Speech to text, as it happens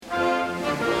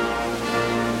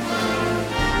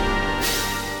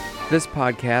This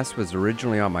podcast was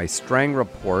originally on my Strang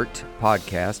Report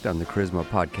podcast on the Charisma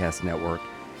Podcast Network.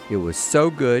 It was so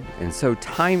good and so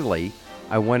timely,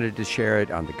 I wanted to share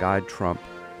it on the God Trump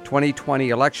 2020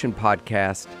 election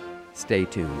podcast. Stay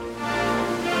tuned.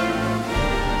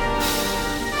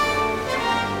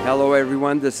 Hello,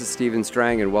 everyone. This is Stephen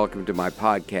Strang, and welcome to my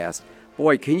podcast.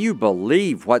 Boy, can you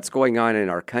believe what's going on in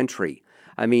our country?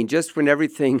 I mean, just when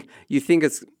everything, you think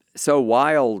it's so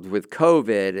wild with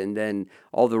COVID and then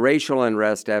all the racial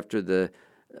unrest after the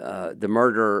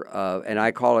murder, and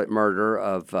I call it murder,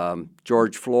 of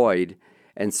George Floyd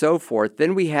and so forth.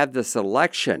 Then we have this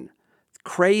election,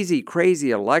 crazy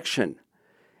election,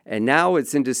 and now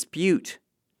it's in dispute.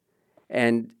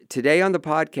 And today on the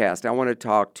podcast, I want to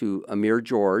talk to Amir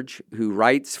George, who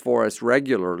writes for us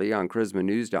regularly on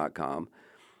charismanews.com.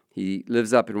 He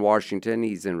lives up in Washington.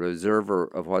 He's an observer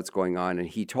of what's going on. And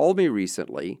he told me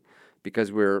recently,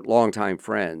 because we're longtime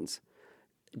friends,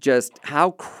 just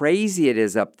how crazy it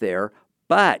is up there.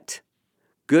 But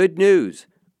good news,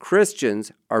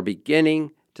 Christians are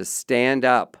beginning to stand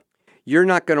up. You're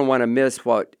not going to want to miss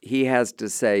what he has to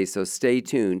say, so stay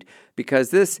tuned,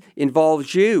 because this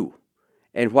involves you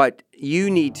and what you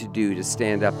need to do to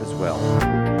stand up as well.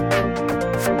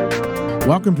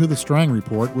 Welcome to the Strang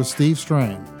Report with Steve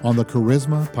Strang on the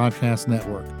Charisma Podcast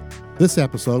Network. This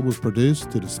episode was produced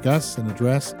to discuss and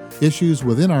address issues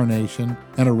within our nation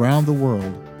and around the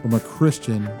world from a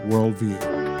Christian worldview.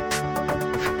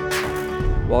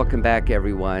 Welcome back,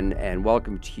 everyone, and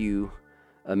welcome to you,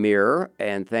 Amir,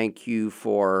 and thank you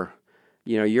for,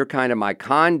 you're kind of my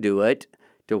conduit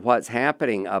to what's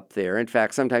happening up there. In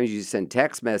fact, sometimes you send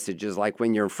text messages like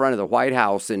when you're in front of the White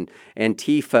House and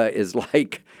Antifa is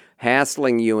like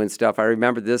hassling you and stuff. I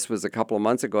remember this was a couple of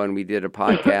months ago and we did a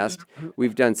podcast.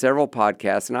 We've done several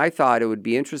podcasts, and I thought it would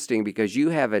be interesting because you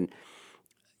have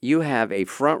a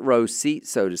front row seat,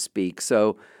 so to speak.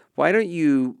 So why don't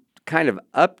you kind of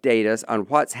update us on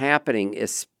what's happening,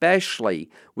 especially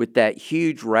with that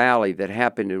huge rally that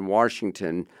happened in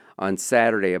Washington on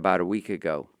Saturday about a week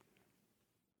ago?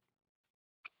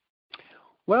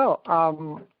 Well,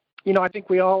 I think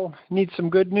we all need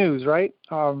some good news, right?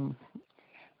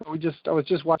 I was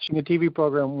just watching a TV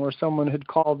program where someone had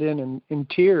called in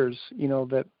tears,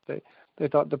 that they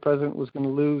thought the president was going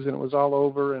to lose and it was all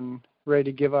over and ready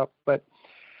to give up. But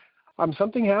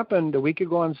something happened a week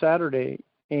ago on Saturday,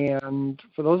 and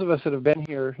for those of us that have been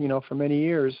here, for many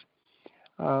years,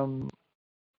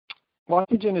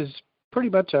 Washington is pretty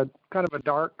much a kind of a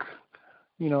dark,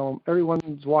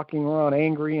 everyone's walking around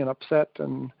angry and upset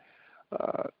and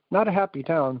not a happy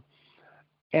town.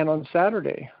 And on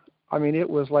Saturday, it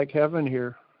was like heaven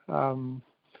here.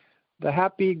 The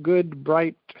happy, good,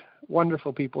 bright,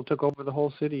 wonderful people took over the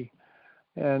whole city.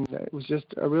 And it was just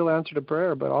a real answer to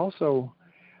prayer. But also,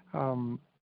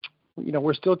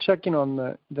 we're still checking on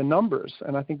the numbers.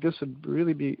 And I think this would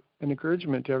really be an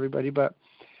encouragement to everybody. But,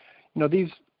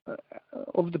 these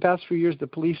over the past few years, the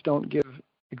police don't give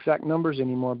exact numbers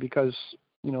anymore because,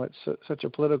 it's such a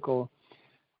political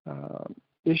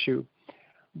issue.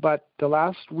 But the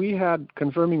last we had,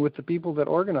 confirming with the people that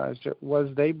organized it, was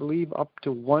they believe up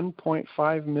to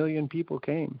 1.5 million people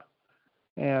came.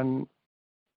 And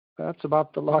that's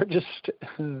about the largest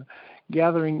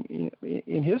gathering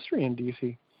in history in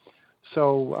D.C.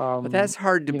 So, but that's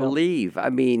hard to believe.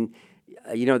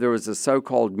 There was a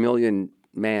so-called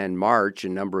Million-Man March a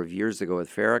number of years ago with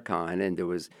Farrakhan, and there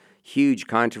was huge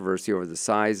controversy over the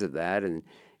size of that. And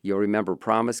you'll remember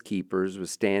Promise Keepers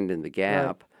was Stand in the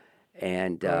Gap. Right.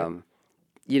 And,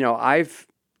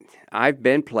 I've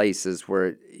been places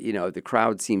where, the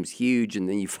crowd seems huge and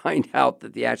then you find out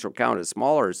that the actual count is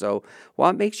smaller. So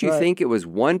what makes you think it was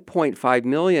 1.5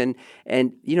 million?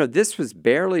 And, this was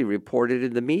barely reported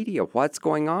in the media. What's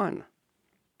going on?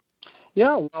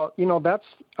 Yeah, well,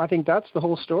 I think that's the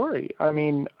whole story.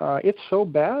 It's so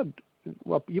bad.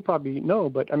 Well, you probably know,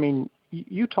 but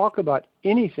you talk about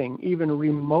anything even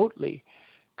remotely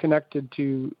connected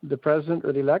to the president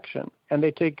or the election, and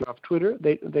they take off Twitter.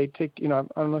 They take, I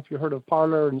don't know if you heard of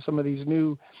Parler, and some of these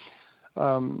new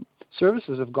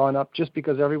services have gone up just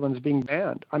because everyone's being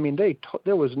banned.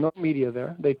 There was no media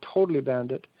there. They totally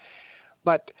banned it.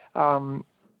 But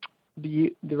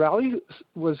the rally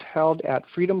was held at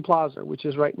Freedom Plaza, which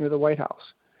is right near the White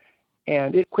House,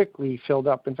 and it quickly filled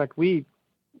up. In fact, we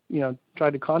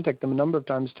tried to contact them a number of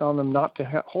times, telling them not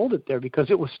to hold it there because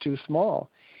it was too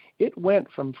small. It went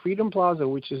from Freedom Plaza,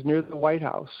 which is near the White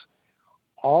House,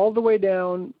 all the way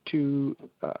down to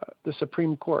the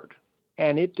Supreme Court,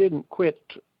 and it didn't quit.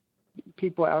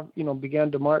 People, began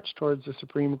to march towards the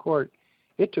Supreme Court.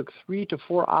 It took 3 to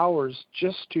 4 hours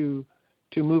just to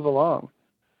move along.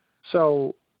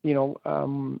 So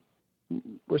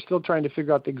we're still trying to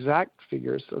figure out the exact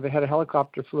figures. So they had a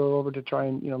helicopter flew over to try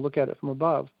and look at it from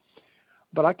above.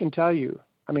 But I can tell you,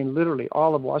 I mean, literally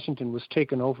all of Washington was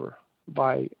taken over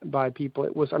by people.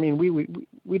 It was, I mean,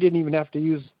 we didn't even have to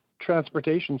use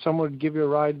transportation. Someone would give you a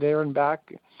ride there and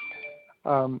back.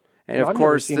 And of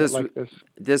course,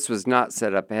 this was not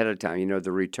set up ahead of time.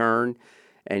 The return,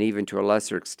 and even to a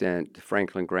lesser extent,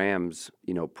 Franklin Graham's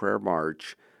prayer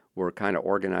march were kind of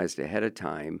organized ahead of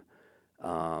time,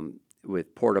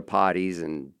 with porta potties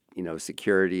and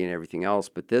security and everything else.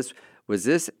 But this.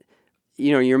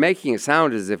 You're making it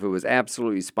sound as if it was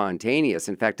absolutely spontaneous.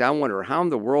 In fact, I wonder how in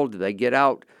the world do they get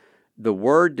out the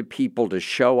word to people to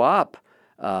show up?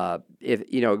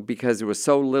 Because there was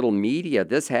so little media,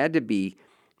 this had to be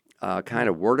kind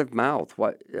of word of mouth.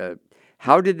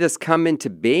 How did this come into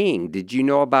being? Did you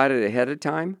know about it ahead of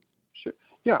time? Sure.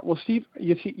 Yeah. Well, Steve,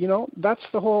 you see, that's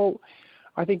the whole.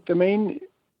 I think the main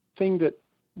thing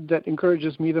that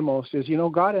encourages me the most is,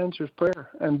 God answers prayer,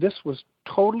 and this was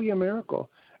totally a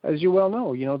miracle. As you well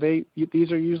know,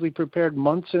 these are usually prepared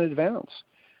months in advance.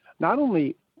 Not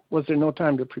only was there no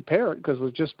time to prepare it because it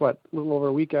was just a little over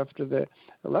a week after the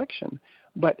election,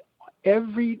 but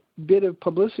every bit of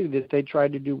publicity that they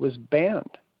tried to do was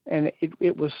banned, and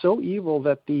it was so evil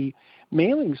that the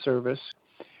mailing service,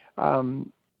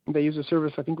 they used a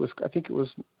service, I think it was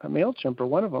a MailChimp or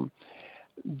one of them.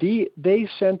 They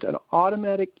sent an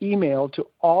automatic email to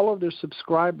all of their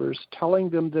subscribers telling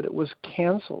them that it was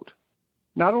canceled.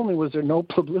 Not only was there no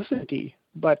publicity,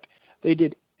 but they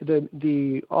did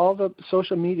all the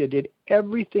social media did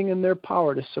everything in their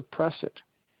power to suppress it,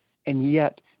 and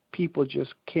yet people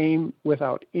just came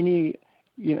without any,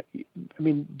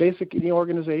 basic any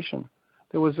organization.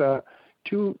 There was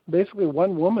basically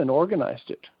one woman organized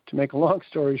it. To make a long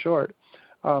story short,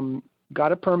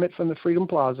 got a permit from the Freedom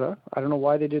Plaza. I don't know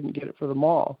why they didn't get it for the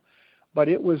mall, but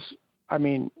it was.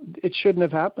 It shouldn't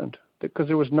have happened because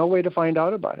there was no way to find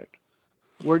out about it.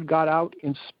 Word got out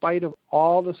in spite of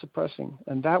all the suppressing,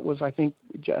 and that was, I think,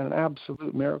 an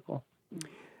absolute miracle.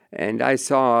 And I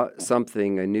saw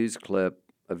a news clip,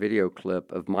 a video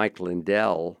clip of Mike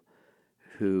Lindell,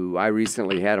 who I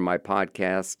recently had on my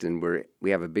podcast, and we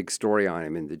have a big story on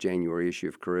him in the January issue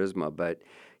of Charisma. But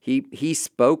he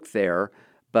spoke there,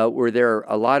 but were there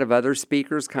a lot of other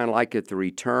speakers, kind of like at the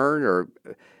return, or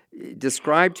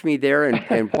describe to me there,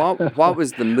 and what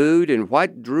was the mood and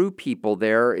what drew people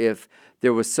there if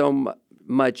there was so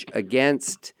much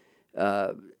against,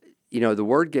 the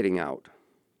word getting out?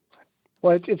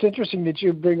 Well, it's interesting that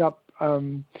you bring up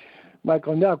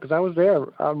Michael Lindell, because I was there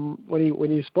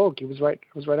when he spoke. He was right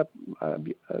up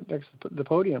next to the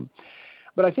podium.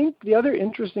 But I think the other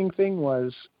interesting thing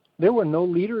was there were no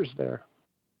leaders there,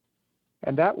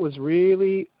 and that was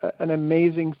really an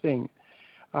amazing thing.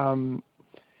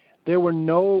 There were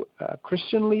no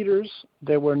Christian leaders.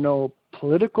 There were no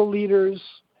political leaders.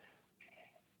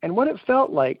 And what it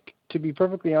felt like, to be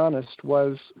perfectly honest,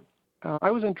 was I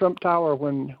was in Trump Tower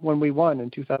when we won in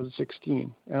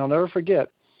 2016. And I'll never forget,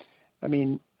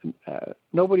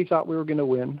 nobody thought we were going to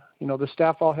win. The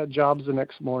staff all had jobs the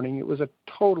next morning. It was a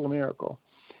total miracle.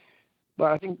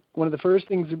 But I think one of the first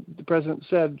things the president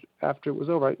said after it was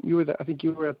over, I think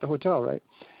you were at the hotel, right,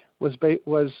 was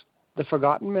the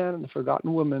forgotten man and the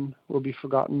forgotten woman will be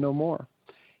forgotten no more.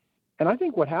 And I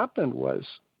think what happened was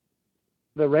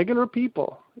the regular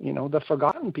people, the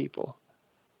forgotten people,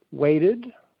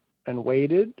 waited and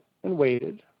waited and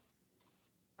waited.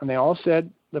 And they all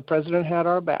said the president had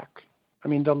our back.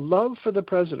 The love for the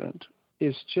president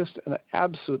is just an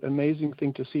absolute amazing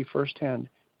thing to see firsthand.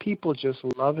 People just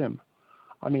love him.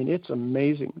 It's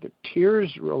amazing. The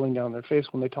tears rolling down their face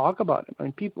when they talk about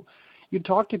him. You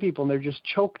talk to people and they're just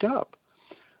choked up.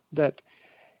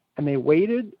 And they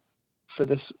waited for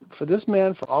this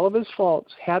man, for all of his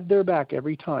faults, had their back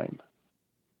every time.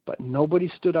 But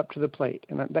nobody stood up to the plate.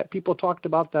 And that people talked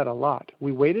about that a lot.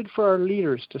 We waited for our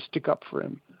leaders to stick up for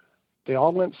him. They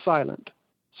all went silent.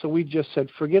 So we just said,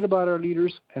 forget about our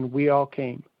leaders, and we all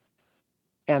came.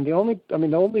 And the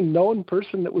only known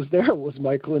person that was there was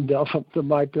Michael Lindell, the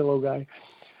My Pillow guy.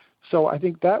 So I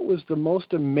think that was the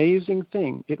most amazing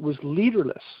thing. It was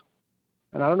leaderless.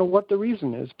 And I don't know what the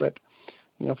reason is, but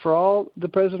for all the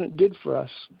president did for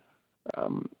us,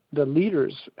 the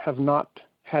leaders have not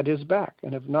had his back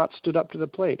and have not stood up to the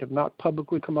plate, have not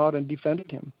publicly come out and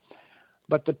defended him.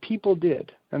 But the people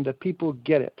did, and the people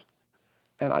get it.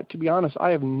 And to be honest, I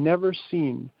have never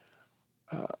seen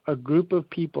a group of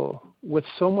people with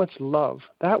so much love.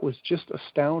 That was just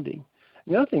astounding.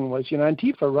 The other thing was,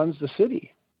 Antifa runs the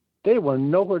city. They were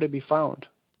nowhere to be found.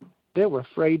 They were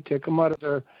afraid to come out of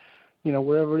their,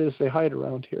 wherever it is they hide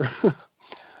around here.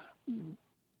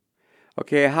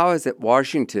 Okay, how has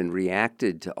Washington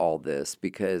reacted to all this?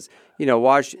 Because,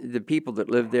 the people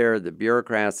that live there, the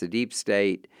bureaucrats, the deep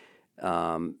state,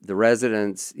 the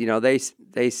residents,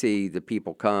 they see the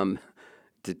people come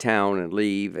to town and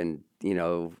leave, and,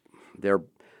 their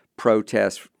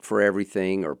protests for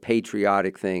everything or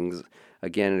patriotic things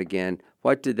again and again.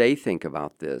 What do they think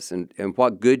about this, and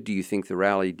what good do you think the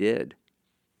rally did?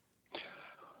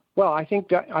 Well, I think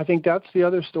that's the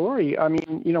other story. I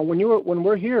mean, when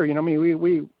we're here,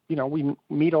 we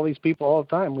meet all these people all the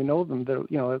time. We know them.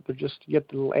 They just get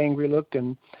the little angry look,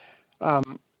 and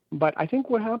but I think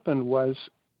what happened was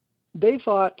they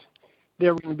thought they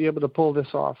were going to be able to pull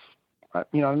this off. I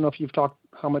don't know if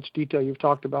how much detail you've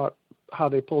talked about how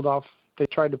they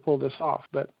tried to pull this off,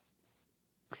 but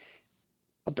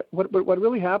what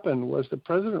really happened was the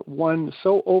president won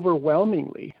so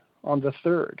overwhelmingly on the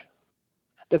 3rd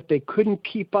that they couldn't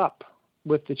keep up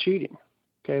with the cheating.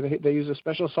 Okay, they use a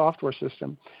special software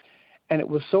system, and it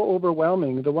was so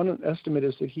overwhelming. The one estimate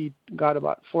is that he got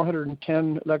about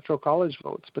 410 electoral college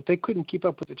votes, but they couldn't keep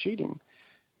up with the cheating.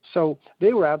 So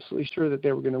they were absolutely sure that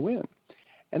they were going to win.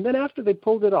 And then after they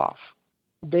pulled it off,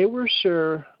 they were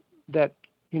sure that,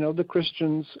 the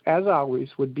Christians, as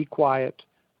always, would be quiet.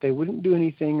 They wouldn't do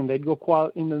anything, and they'd go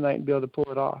quiet in the night and be able to pull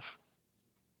it off.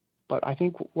 But I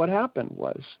think what happened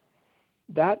was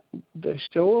that the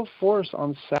show of force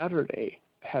on Saturday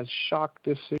has shocked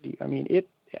this city.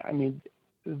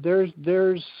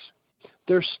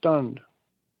 They're stunned.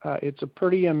 It's a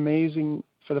pretty amazing.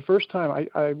 For the first time,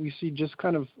 we see just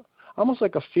kind of almost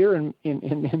like a fear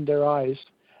in their eyes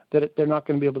that they're not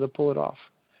going to be able to pull it off.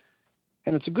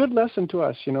 And it's a good lesson to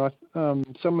us.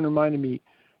 Someone reminded me,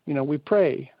 we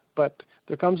pray, but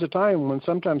there comes a time when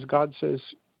sometimes God says,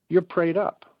 "You're prayed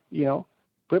up.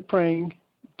 Quit praying,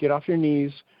 get off your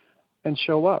knees, and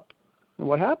show up." And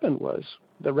what happened was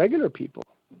the regular people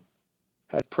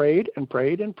had prayed and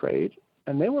prayed and prayed,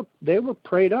 and they were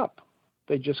prayed up.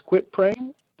 They just quit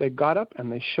praying, they got up,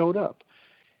 and they showed up.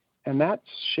 And that's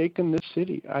shaken this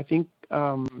city. I think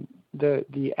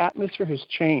the atmosphere has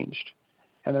changed,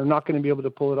 and they're not going to be able to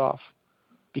pull it off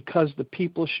because the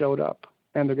people showed up.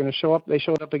 And they're going to show up. They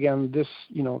showed up again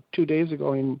 2 days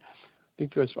ago I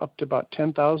think there was up to about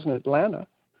 10,000 in Atlanta.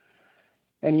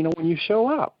 And, when you show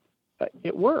up,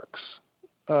 it works.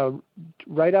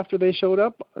 Right after they showed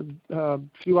up, a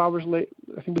few hours late,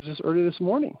 I think it was just early this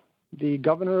morning, the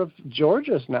governor of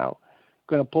Georgia is now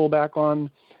going to pull back on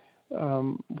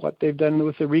what they've done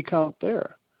with the recount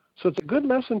there. So it's a good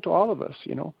lesson to all of us,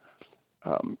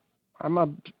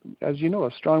 I'm as you know,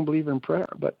 a strong believer in prayer,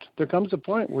 but there comes a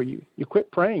point where you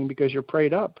quit praying because you're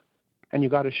prayed up, and you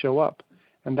got to show up.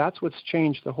 And that's what's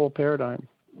changed the whole paradigm.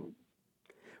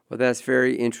 Well, that's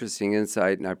very interesting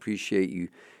insight, and I appreciate you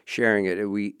sharing it.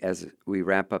 As we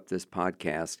wrap up this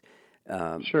podcast,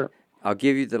 Sure. I'll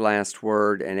give you the last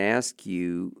word and ask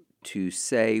you to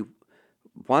say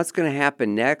what's going to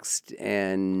happen next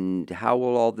and how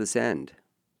will all this end?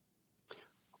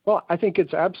 Well, I think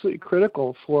it's absolutely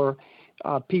critical for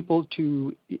people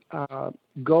to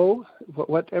go.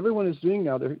 What everyone is doing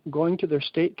now, they're going to their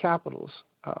state capitals.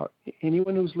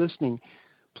 Anyone who's listening,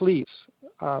 please,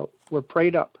 we're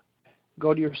prayed up.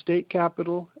 Go to your state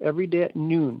capital every day at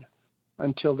noon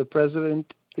until the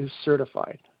president is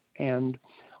certified. And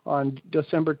on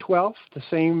December 12th, the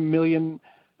same million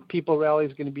people rally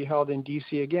is going to be held in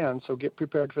D.C. again, so get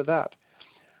prepared for that.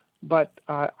 But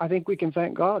I think we can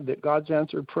thank God that God's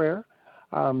answered prayer.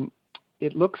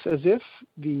 It looks as if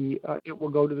it will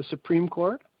go to the Supreme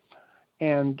Court,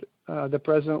 and the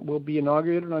president will be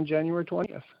inaugurated on January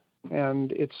 20th.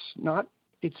 And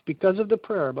it's because of the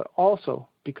prayer, but also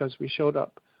because we showed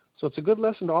up. So it's a good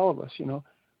lesson to all of us.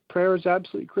 Prayer is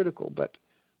absolutely critical, but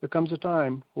there comes a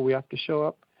time where we have to show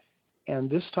up.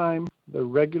 And this time, the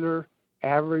regular,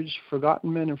 average,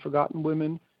 forgotten men and forgotten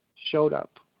women showed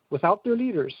up without their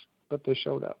leaders, but they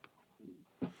showed up.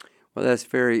 Well, that's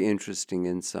very interesting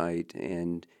insight,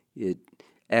 and it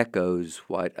echoes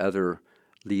what other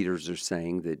leaders are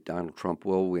saying, that Donald Trump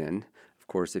will win. Of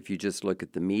course, if you just look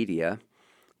at the media,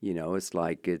 it's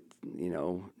like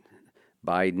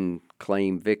Biden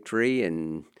claimed victory,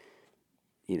 and,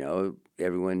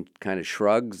 everyone kind of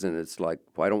shrugs, and it's like,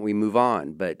 why don't we move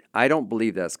on? But I don't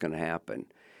believe that's going to happen.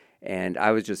 And I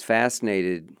was just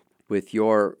fascinated with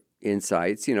your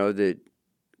insights, that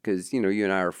because, you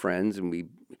and I are friends, and we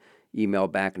email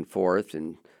back and forth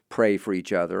and pray for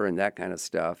each other and that kind of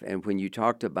stuff. And when you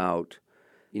talked about,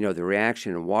 the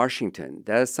reaction in Washington,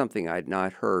 that is something I'd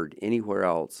not heard anywhere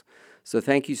else. So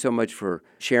thank you so much for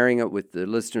sharing it with the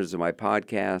listeners of my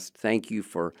podcast. Thank you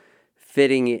for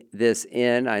fitting this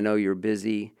in. I know you're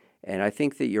busy, And I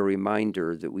think that your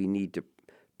reminder that we need to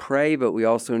pray, but we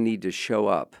also need to show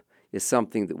up is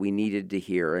something that we needed to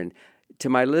hear. And to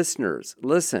my listeners,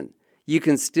 listen, you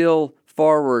can still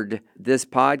forward this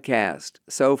podcast.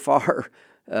 So far,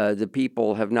 the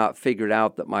people have not figured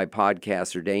out that my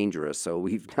podcasts are dangerous, so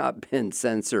we've not been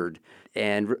censored.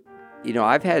 And,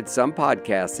 I've had some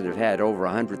podcasts that have had over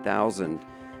 100,000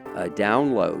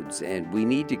 downloads, and we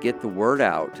need to get the word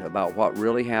out about what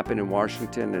really happened in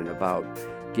Washington and about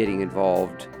getting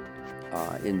involved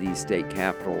in these state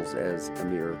capitals, as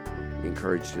Amir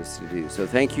encouraged us to do. So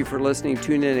thank you for listening.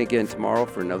 Tune in again tomorrow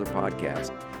for another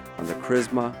podcast on the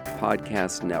Charisma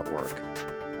Podcast Network.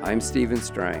 I'm Stephen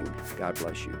Strang. God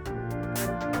bless you.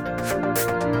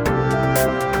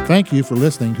 Thank you for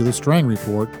listening to the Strang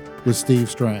Report with Steve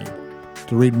Strang.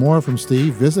 To read more from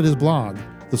Steve, visit his blog,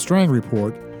 The Strang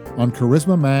Report, on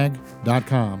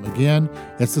charismamag.com. Again,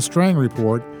 it's The Strang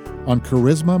Report on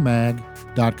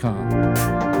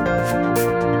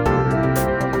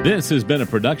charismamag.com. This has been a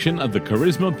production of the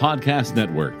Charisma Podcast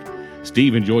Network.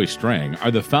 Steve and Joyce Strang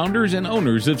are the founders and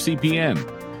owners of CPN.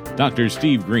 Dr.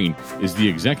 Steve Green is the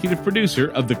executive producer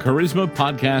of the Charisma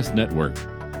Podcast Network.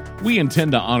 We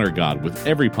intend to honor God with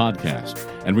every podcast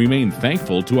and remain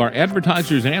thankful to our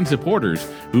advertisers and supporters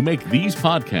who make these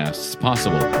podcasts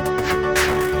possible.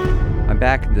 I'm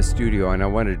back in the studio, and I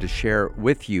wanted to share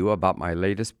with you about my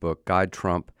latest book, God,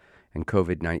 Trump, and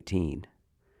COVID-19.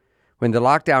 When the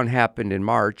lockdown happened in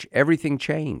March, everything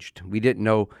changed. We didn't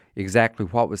know exactly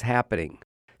what was happening.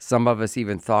 Some of us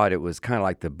even thought it was kind of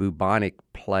like the bubonic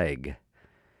plague.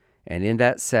 And in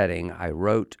that setting, I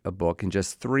wrote a book in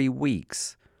just 3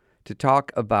 weeks to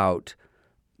talk about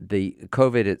the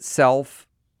COVID itself,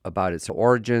 about its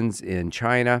origins in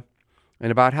China,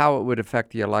 and about how it would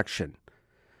affect the election.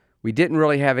 We didn't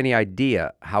really have any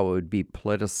idea how it would be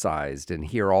politicized, and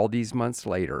here all these months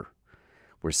later,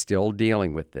 we're still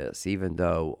dealing with this, even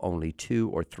though only 2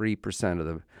 or 3% of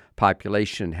the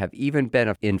population have even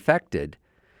been infected,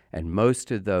 and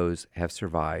most of those have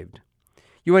survived.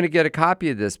 You want to get a copy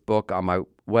of this book on my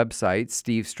website,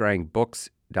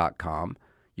 stevestrangbooks.com.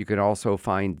 You can also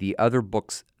find the other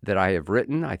books that I have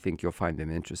written. I think you'll find them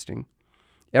interesting.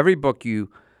 Every book you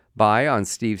buy on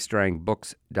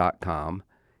stevestrangbooks.com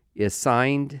is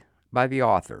signed by the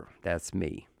author. That's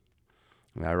me.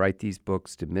 And I write these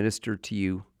books to minister to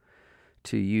you,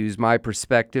 to use my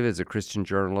perspective as a Christian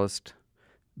journalist,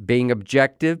 being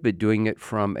objective, but doing it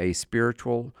from a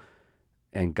spiritual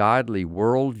and godly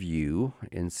worldview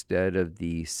instead of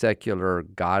the secular,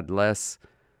 godless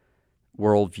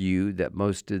worldview that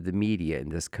most of the media in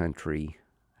this country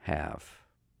have.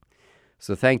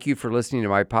 So thank you for listening to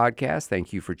my podcast.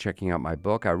 Thank you for checking out my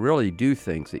book. I really do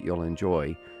think that you'll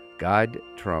enjoy God,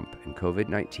 Trump, and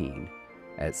COVID-19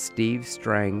 at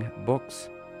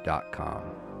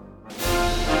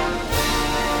stevestrangbooks.com.